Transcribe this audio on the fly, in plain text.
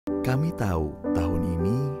Kami tahu tahun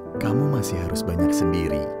ini kamu masih harus banyak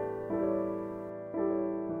sendiri.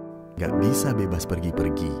 Gak bisa bebas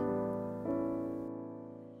pergi-pergi.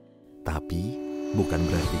 Tapi bukan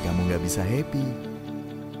berarti kamu gak bisa happy.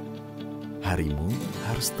 Harimu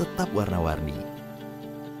harus tetap warna-warni.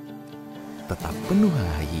 Tetap penuh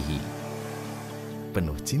hahihi.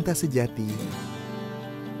 Penuh cinta sejati.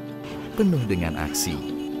 Penuh dengan aksi.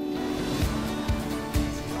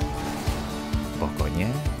 Pokoknya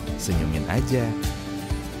senyumin aja.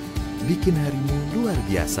 Bikin harimu luar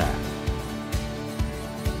biasa.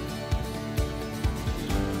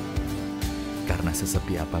 Karena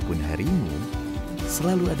sesepi apapun harimu,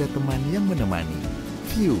 selalu ada teman yang menemani.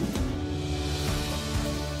 Viu.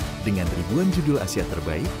 Dengan ribuan judul Asia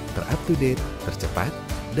terbaik, ter-up-to-date, tercepat,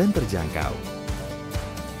 dan terjangkau.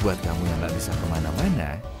 Buat kamu yang gak bisa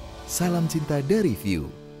kemana-mana, salam cinta dari Viu.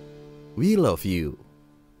 We love you.